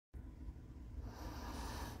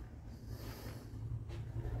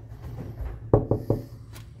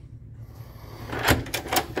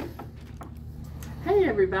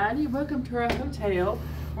everybody, welcome to our hotel.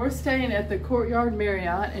 We're staying at the Courtyard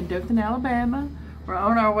Marriott in Dothan, Alabama. We're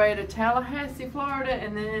on our way to Tallahassee, Florida,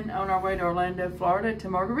 and then on our way to Orlando, Florida to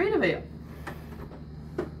Margaritaville.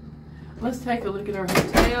 Let's take a look at our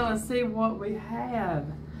hotel and see what we have.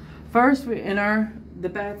 First, in the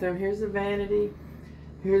bathroom, here's the vanity.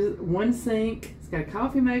 Here's one sink. It's got a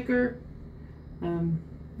coffee maker. Then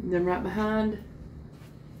right behind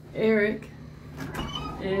Eric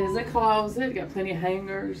is a closet. Got plenty of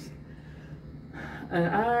hangers, an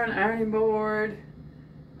ironing board,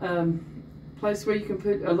 place where you can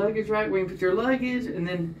put a luggage rack where you can put your luggage, and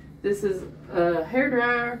then this is a hair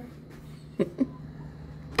dryer.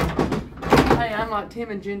 Hey, I'm like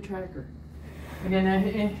Tim and Jen Tracker. Okay, now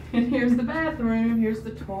and here's the bathroom. Here's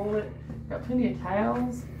the toilet. Got plenty of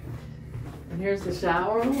towels. And here's the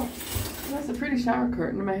shower. Oh, that's a pretty shower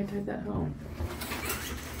curtain. I may take that home.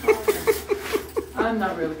 I'm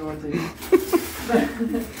not really going to.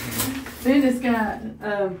 Then it's got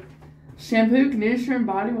shampoo, conditioner, and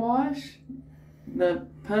body wash. The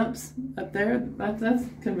pumps up there. That's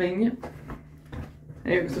convenient.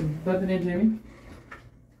 Eric's bumping into me.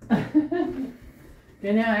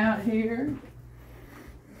 Okay, now out here.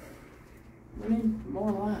 We need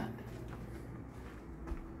more light.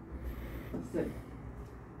 Let's see.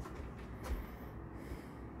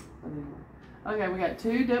 Okay, we got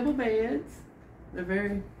two double beds.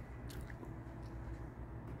 They're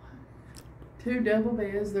two double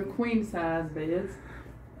beds. They're queen size beds.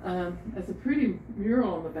 That's a pretty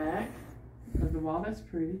mural on the back of the wall. That's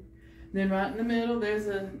pretty. Then right in the middle, there's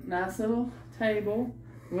a nice little table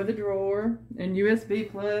with a drawer and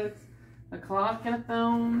USB plugs, a clock and a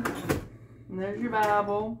phone. And there's your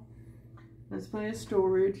Bible. There's plenty of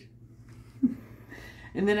storage.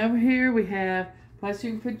 And then over here we have a place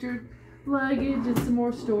you can put your luggage and some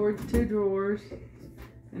more storage, two drawers.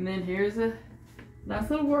 And then here's a nice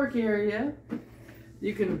little work area.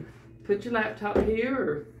 You can put your laptop here,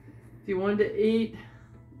 or if you wanted to eat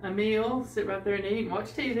a meal, sit right there and eat and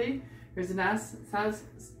watch TV. There's a nice size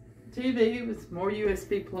TV with more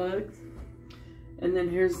USB plugs. And then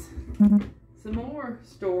here's some more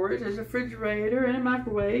storage. There's a refrigerator and a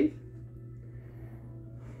microwave.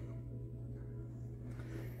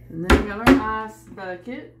 And then we got our ice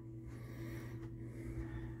bucket.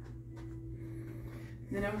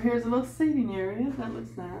 Then over here's a little seating area. That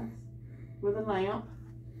looks nice. With a lamp.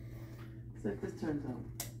 See if this turns on.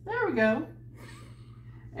 There we go.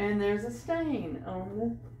 And there's a stain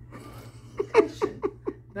on the cushion.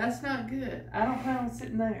 That's not good. I don't plan on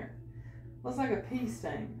sitting there. Looks like a pee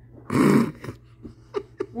stain.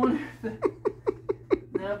 Wonder if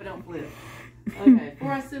no, but don't flip. Okay,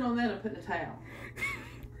 before I sit on that, I'll put the towel.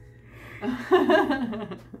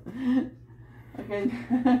 Okay.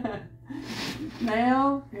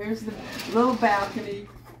 Now, here's the little balcony.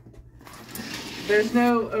 There's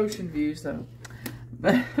no ocean view, so.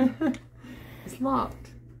 But it's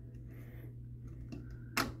locked.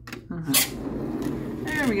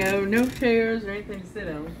 There we go. No chairs or anything to sit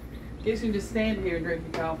on. Guess you can just stand here and drink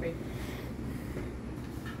your coffee.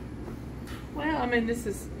 Well, I mean, this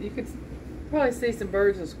is, you could probably see some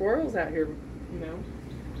birds and squirrels out here, you know.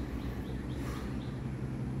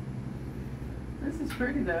 This is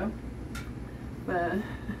pretty though. But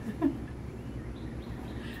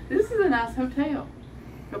this is a nice hotel.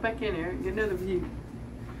 Go back in there and get another view.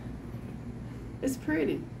 It's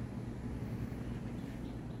pretty.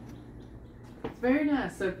 It's very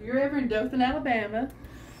nice. So if you're ever in Dothan, Alabama,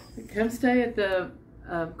 come stay at the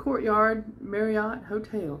Courtyard Marriott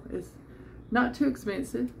Hotel. It's not too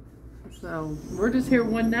expensive. So we're just here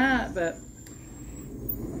one night, but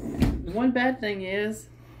one bad thing is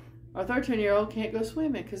our 13-year-old can't go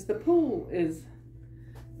swimming because the pool is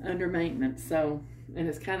under maintenance. So, and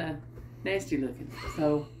it's kind of nasty looking.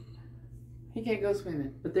 So he can't go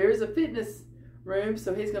swimming. But there is a fitness room,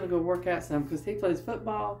 so he's going to go work out some because he plays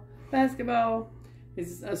football, basketball.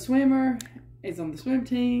 He's a swimmer. He's on the swim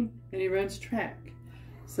team, and he runs track.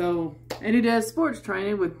 So, and he does sports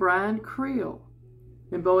training with Brian Creel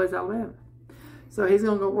in Boys, Alabama. So he's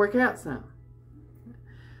going to go work out some.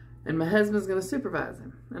 And my husband's going to supervise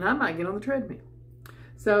him. And I might get on the treadmill.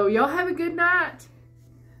 So y'all have a good night.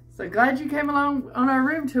 So glad you came along on our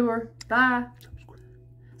room tour. Bye.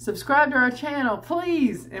 Subscribe to our channel,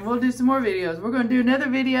 please. And we'll do some more videos. We're going to do another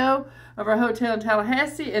video of our hotel in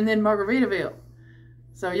Tallahassee and then Margaritaville.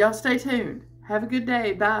 So y'all stay tuned. Have a good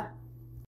day. Bye.